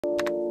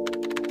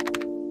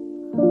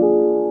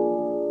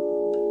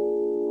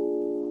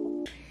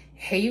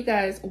Hey you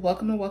guys,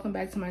 welcome and welcome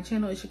back to my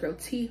channel. It's your girl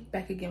T,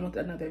 back again with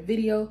another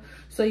video.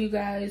 So you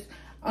guys,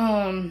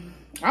 I'm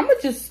gonna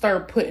just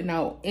start putting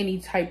out any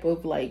type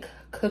of like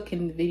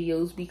cooking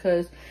videos,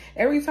 because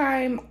every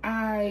time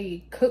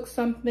I cook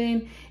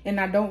something and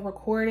I don't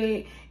record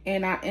it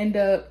and I end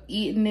up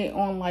eating it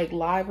on like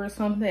live or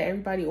something,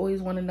 everybody always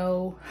want to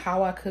know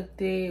how I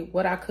cooked it,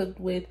 what I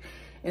cooked with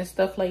and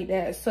stuff like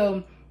that.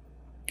 So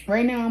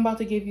right now I'm about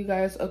to give you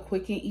guys a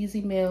quick and easy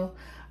meal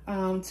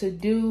to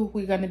do.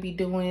 We're going to be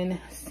doing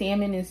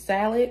salmon and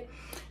salad,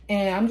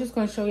 and I'm just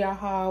going to show y'all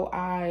how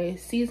I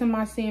season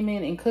my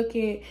salmon and cook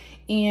it,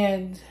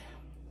 and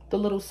the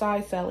little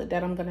side salad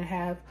that I'm going to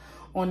have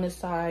on the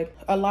side.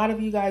 A lot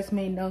of you guys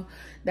may know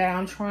that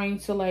I'm trying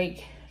to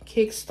like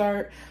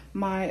kickstart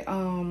my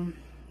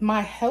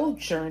my health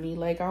journey.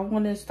 Like, I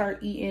want to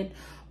start eating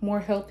more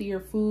healthier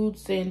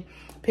foods and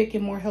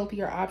picking more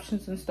healthier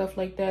options and stuff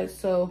like that.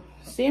 So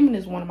salmon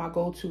is one of my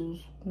go-tos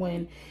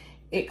when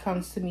it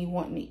comes to me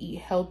wanting to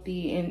eat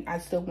healthy and I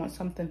still want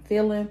something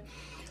filling.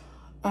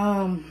 So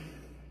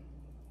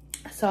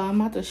I'm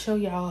about to show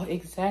y'all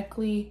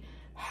exactly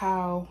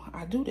how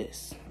I do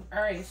this.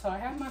 All right, so I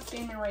have my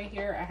salmon right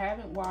here. I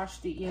haven't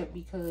washed it yet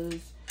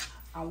because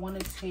I want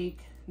to take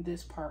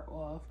this part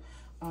off.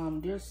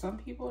 There's some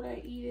people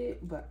that eat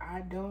it, but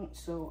I don't.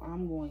 So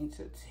I'm going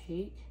to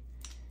take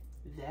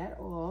that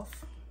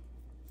off.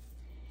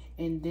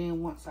 And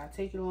then once I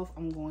take it off,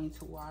 I'm going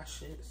to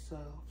wash it. So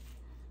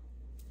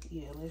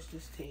yeah, let's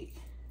just take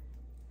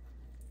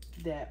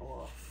that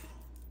off.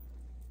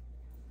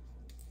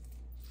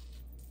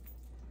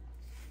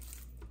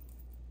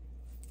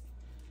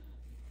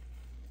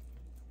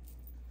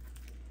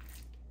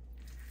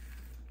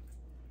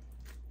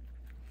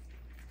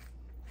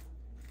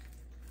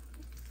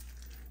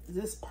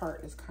 This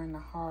part is kind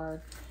of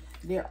hard.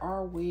 There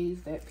are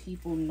ways that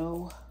people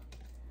know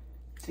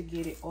to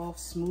get it off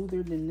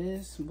smoother than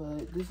this,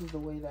 but this is the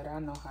way that I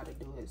know how to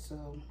do it.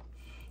 So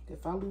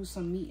if I lose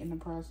some meat in the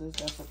process,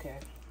 that's okay.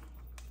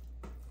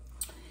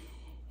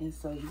 And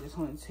so you just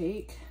want to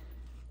take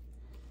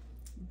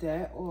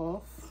that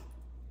off.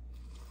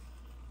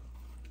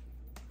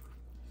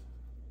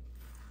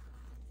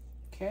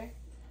 Okay.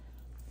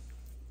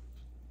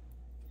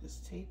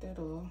 Just take that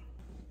off.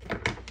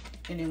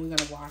 And then we're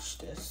gonna wash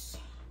this.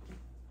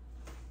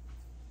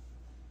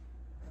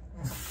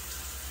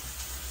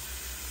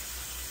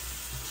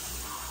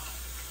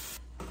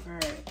 All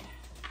right.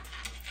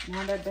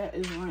 Now that that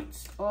is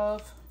rinsed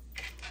off,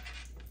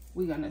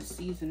 we're gonna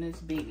season this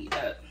baby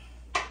up.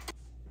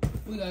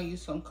 We're gonna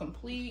use some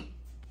complete,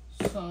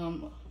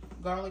 some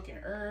garlic and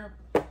herb,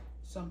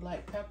 some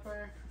black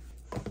pepper,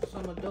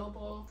 some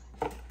adobo,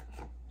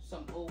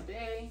 some Old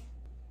Bay,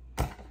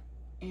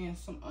 and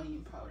some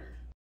onion powder.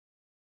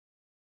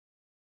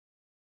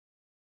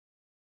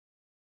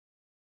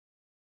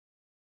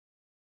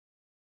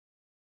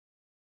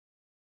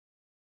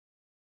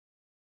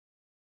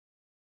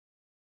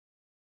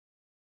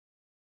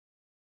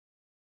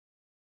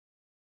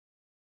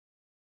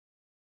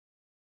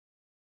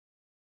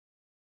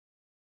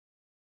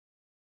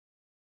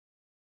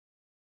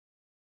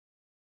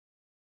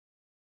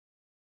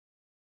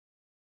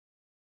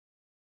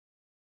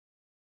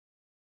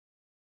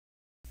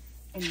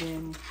 And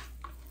then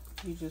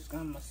you're just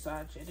gonna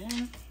massage it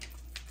in.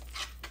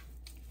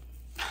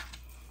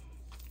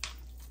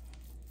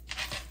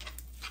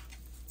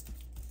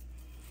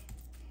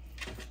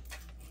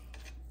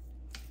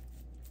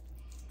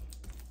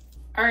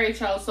 All right,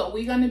 y'all, so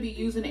we're gonna be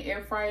using the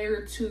air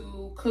fryer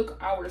to cook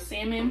our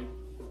salmon,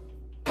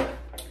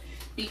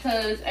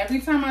 because every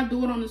time I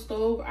do it on the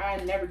stove, I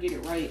never get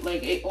it right.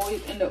 Like, it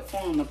always end up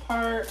falling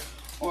apart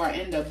or I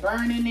end up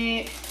burning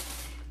it.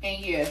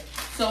 And yeah,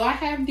 so I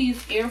have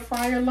these air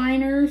fryer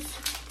liners,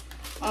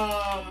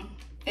 and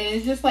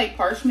it's just like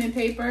parchment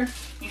paper.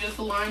 You just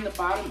line the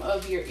bottom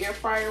of your air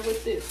fryer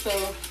with it. So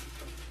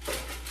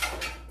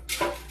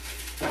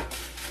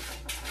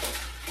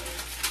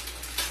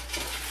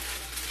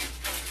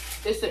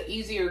it's an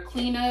easier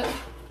cleanup.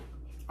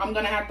 I'm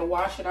gonna have to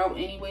wash it out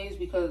anyways,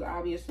 because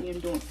obviously I'm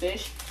doing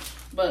fish.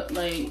 But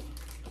like,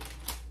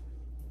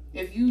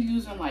 if you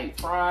using like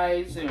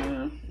fries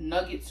or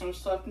nuggets or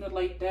something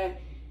like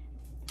that,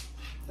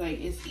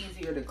 like, it's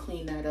easier to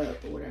clean that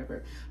up or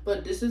whatever.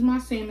 But this is my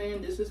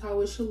salmon. This is how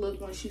it should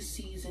look once you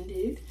seasoned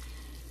it.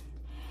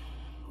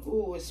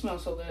 Oh, it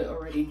smells so good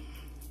already.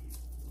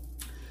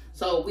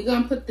 So we're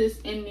gonna put this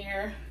in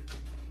there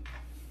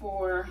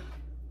for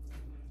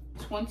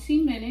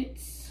 20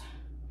 minutes.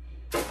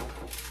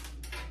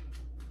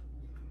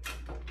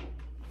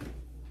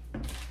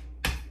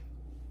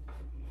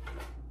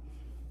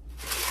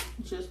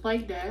 Just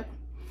like that.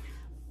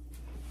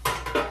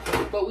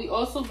 But we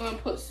also gonna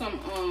put some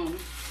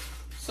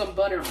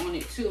butter on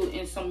it too,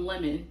 and some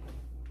lemon.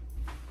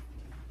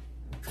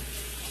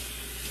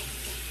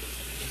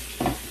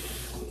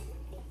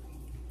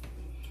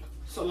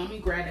 So let me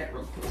grab that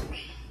real quick.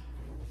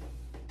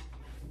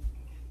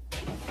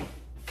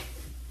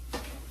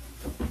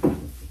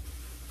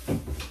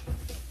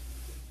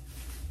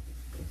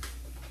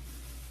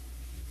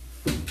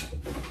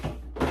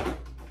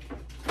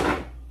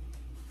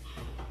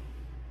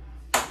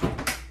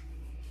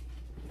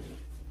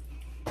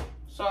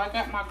 So I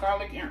got my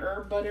garlic and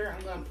herb butter.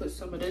 I'm gonna put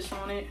some of this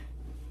on it.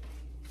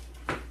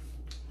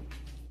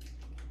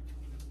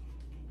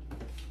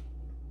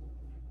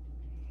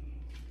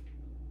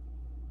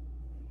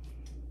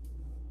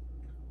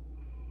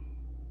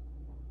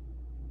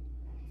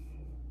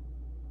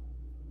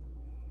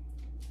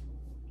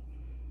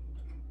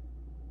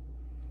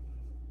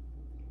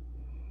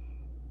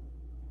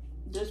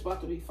 This about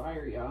to be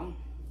fire, y'all.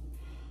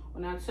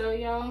 When I tell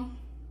y'all,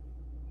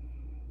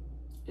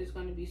 it's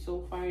gonna be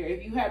so fire.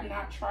 If you have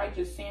not tried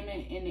your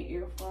salmon in the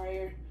air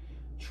fryer,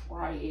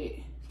 try it.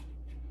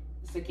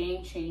 It's a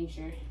game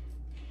changer.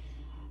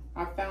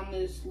 I found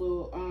this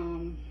little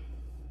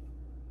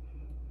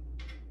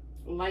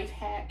life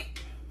hack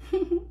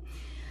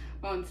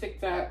on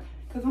TikTok,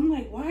 because I'm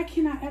like, why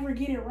can't I ever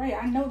get it right?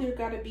 I know there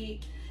gotta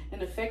be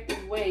an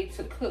effective way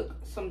to cook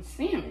some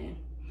salmon.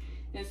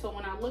 And so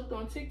when I looked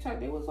on TikTok,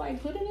 they was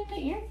like, put it in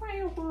the air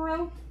fryer for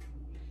real.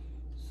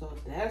 So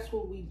that's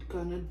what we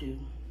gonna do.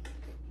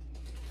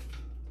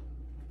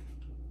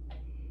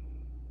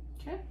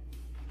 Okay.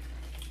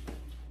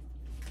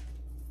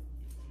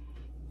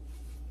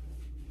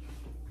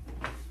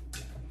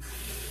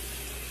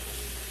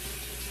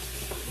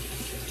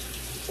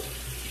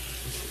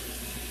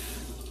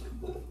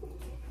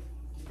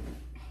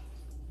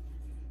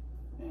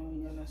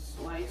 And we're gonna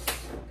slice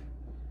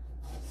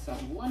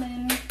some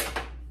lemon.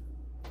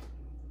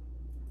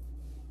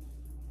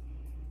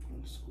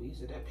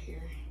 Squeeze it up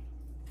here.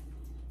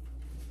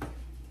 Put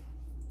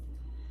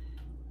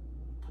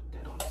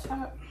that on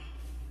top.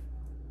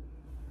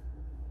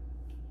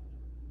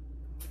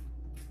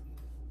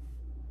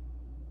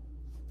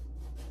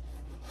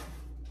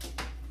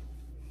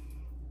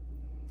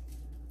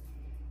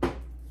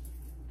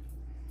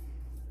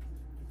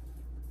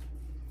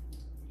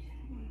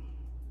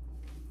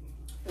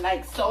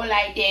 Like so,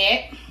 like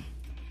that.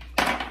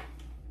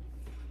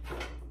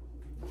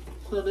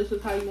 So this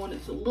is how you want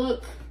it to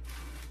look.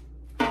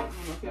 I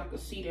don't know if y'all can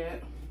see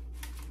that,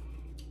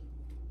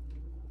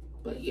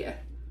 but yeah,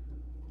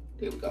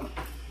 there we go.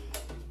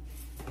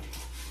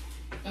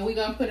 And we're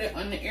gonna put it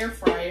on the air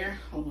fryer.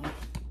 Hold on.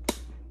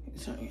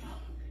 And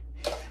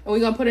we're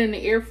gonna put it in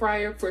the air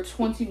fryer for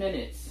 20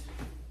 minutes.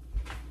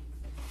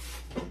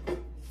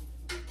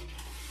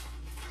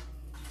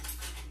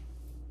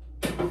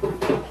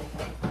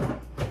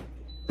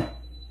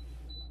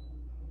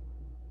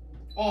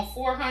 On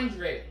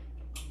 400.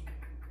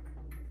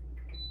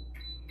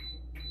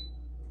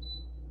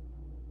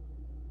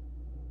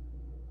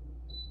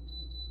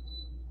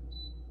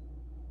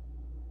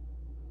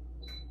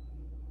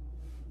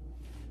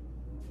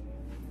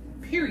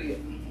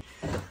 Period.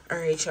 All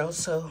right, y'all,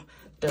 so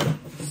the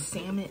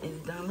salmon is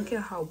done. Look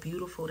at how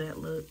beautiful that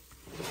look.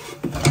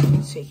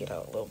 Take it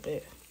out a little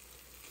bit.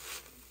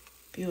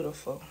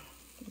 Beautiful.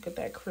 Look at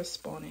that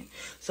crisp on it.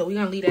 So we're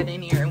gonna leave that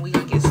in here and we're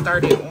gonna get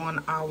started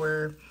on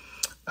our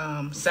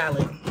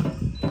salad.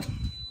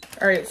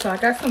 All right, so I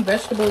got some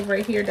vegetables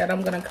right here that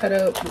I'm gonna cut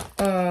up.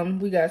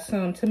 We got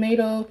some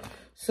tomato,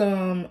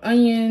 some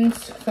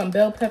onions, some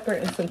bell pepper,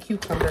 and some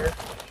cucumber.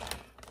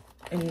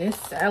 And this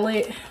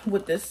salad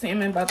with this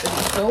salmon about to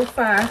be so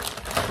fire,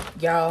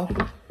 y'all.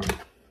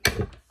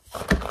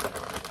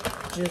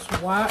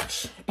 Just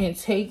watch and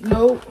take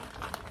note.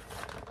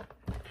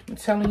 I'm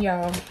telling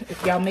y'all,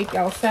 if y'all make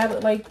y'all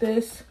salad like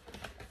this,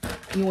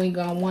 you ain't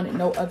gonna want it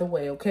no other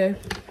way, okay?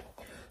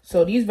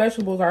 So these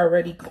vegetables are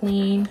already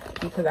clean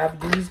because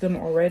I've used them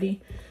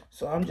already.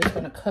 So I'm just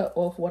gonna cut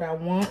off what I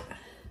want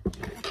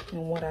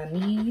and what I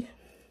need.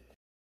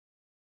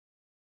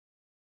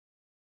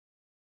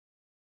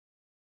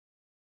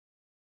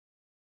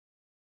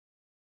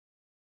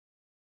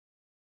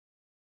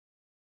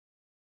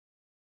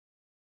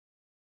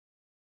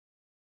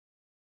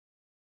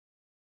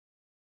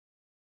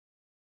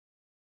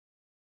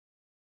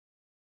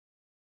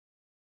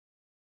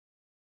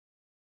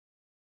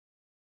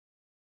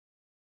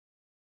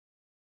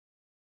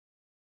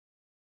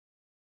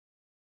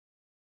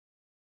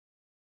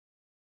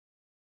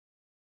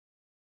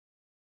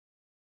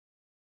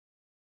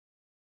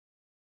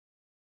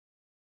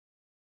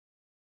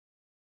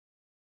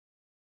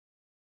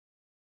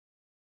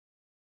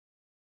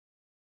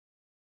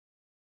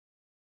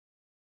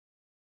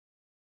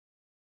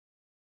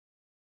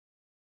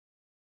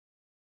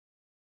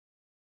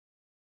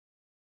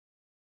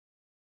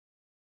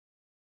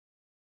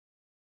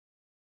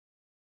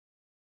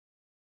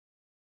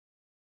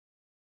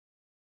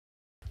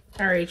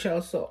 All right,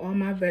 y'all, so all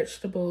my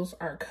vegetables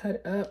are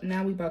cut up.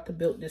 Now we about to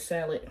build the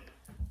salad.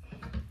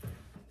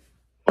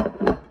 So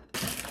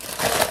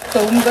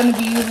I'm gonna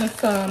be using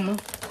some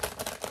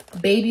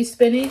baby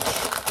spinach.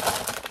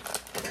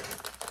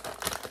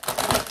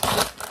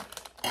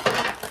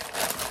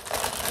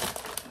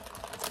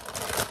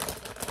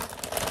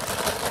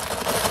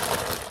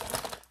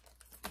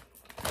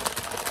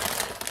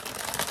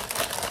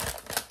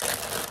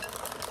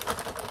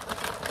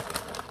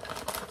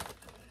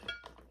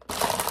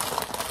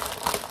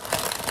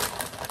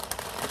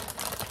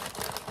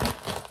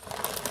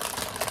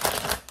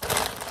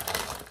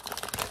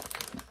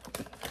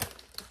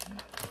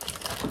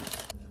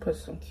 put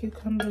some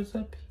cucumbers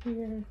up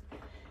here.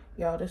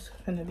 Y'all, this is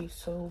gonna be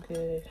so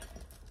good.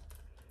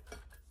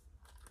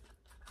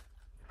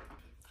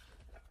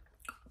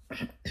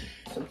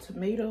 Some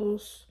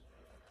tomatoes.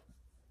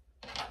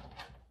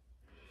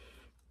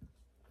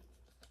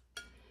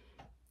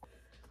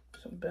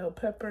 Some bell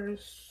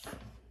peppers.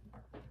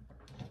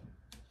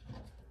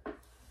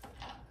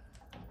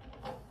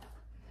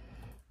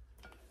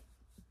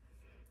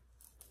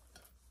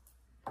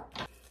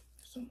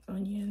 Some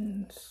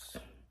onions.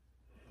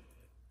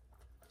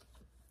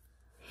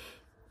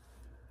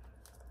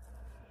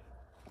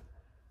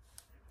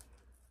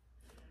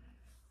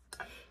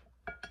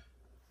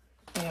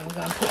 And we're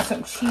gonna put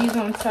some cheese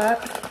on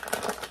top.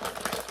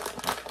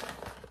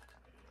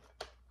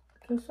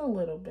 Just a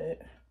little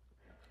bit.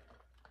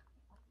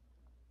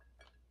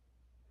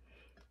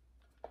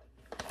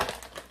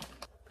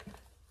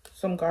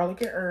 Some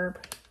garlic and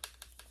herb.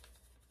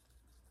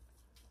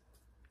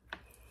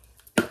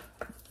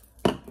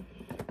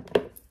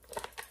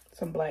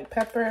 Some black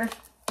pepper.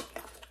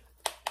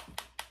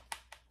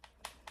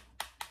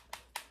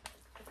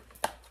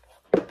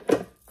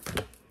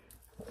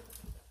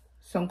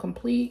 Some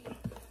complete.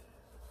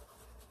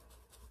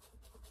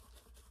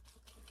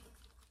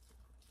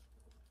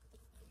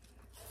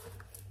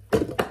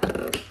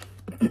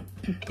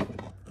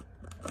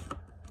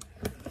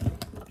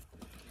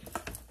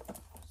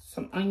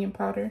 Some onion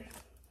powder.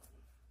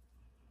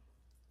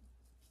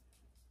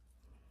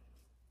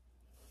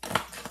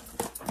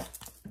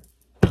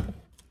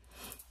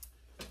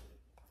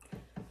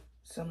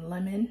 Some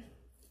lemon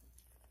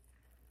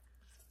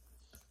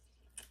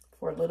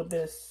for a little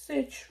bit of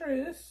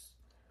citrus.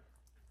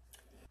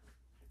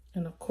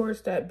 And of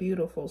course, that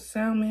beautiful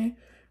salmon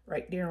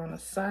right there on the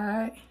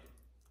side.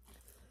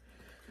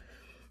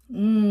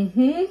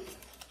 And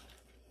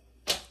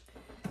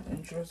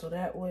drizzle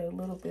that with a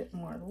little bit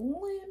more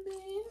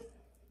lemon.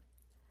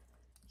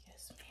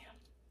 Yes,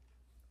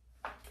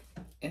 ma'am.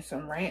 And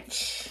some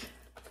ranch.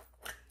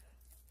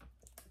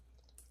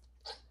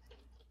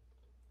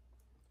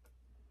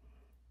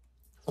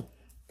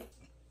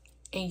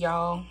 And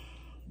y'all,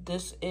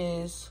 this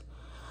is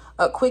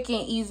a quick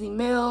and easy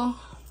meal.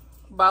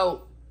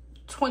 About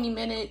 20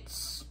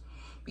 minutes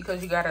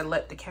because you gotta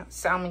let the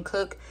salmon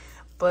cook.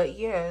 But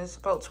yeah, it's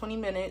about 20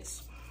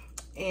 minutes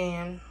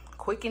and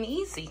quick and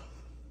easy.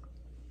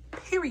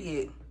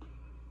 Period.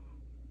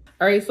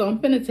 All right, so I'm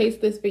finna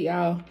taste this for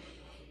y'all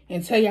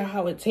and tell y'all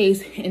how it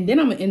tastes. And then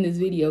I'm gonna end this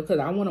video because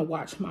I wanna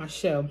watch my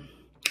show.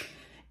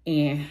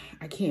 And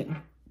I can't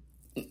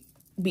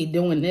be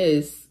doing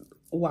this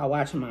while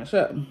watching my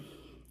show.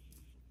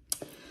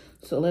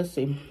 So let's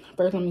see.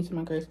 First, let me say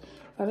my grace.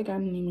 Father God,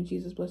 in the name of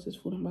Jesus, bless this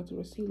food I'm about to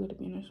receive. Let it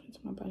be nourishment to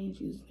my body. In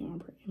Jesus' name I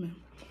pray. Amen.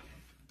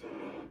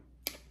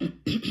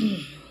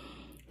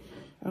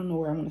 I don't know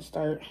where I'm going to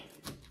start.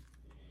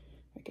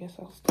 I guess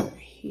I'll start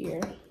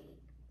here.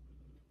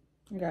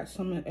 I got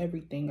some of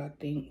everything, I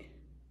think.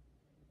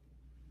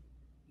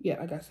 Yeah,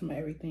 I got some of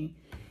everything.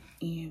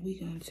 And we're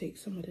going to take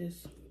some of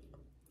this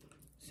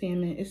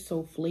salmon. It's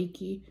so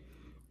flaky.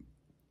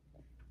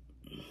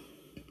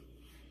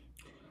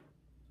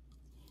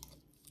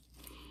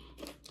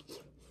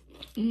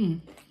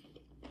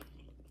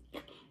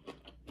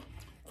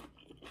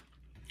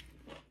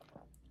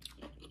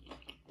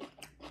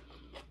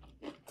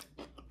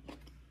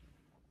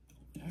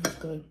 That's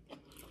good.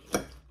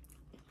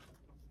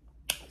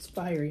 It's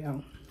fire,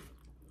 y'all.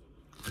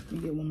 Let me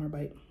get one more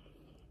bite.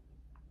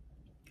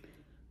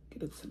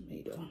 Get a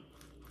tomato.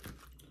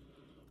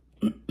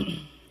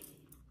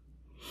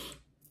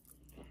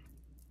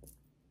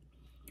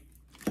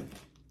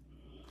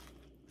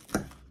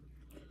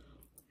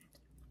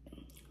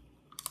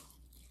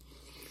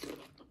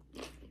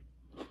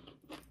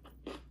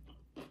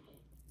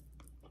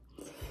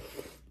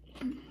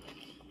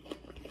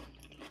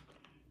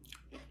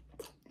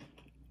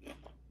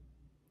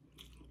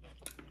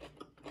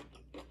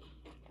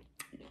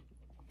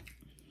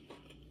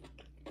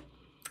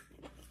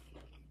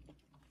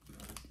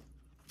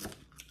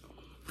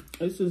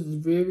 This is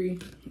very,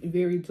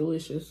 very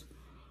delicious.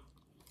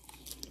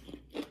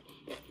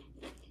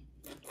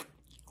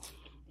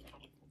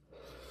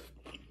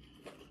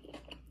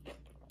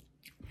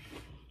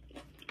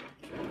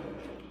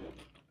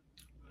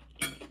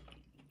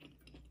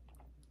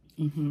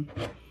 I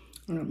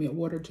got me a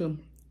water too.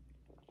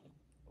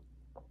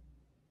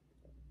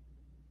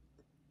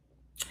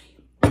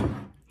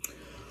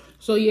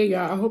 So yeah,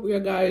 y'all, I hope you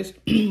guys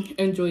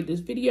enjoyed this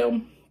video.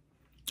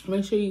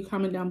 Make sure you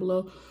comment down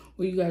below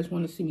what you guys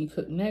want to see me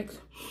cook next.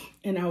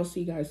 And I will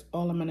see you guys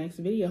all in my next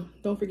video.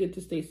 Don't forget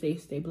to stay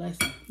safe, stay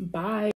blessed. Bye.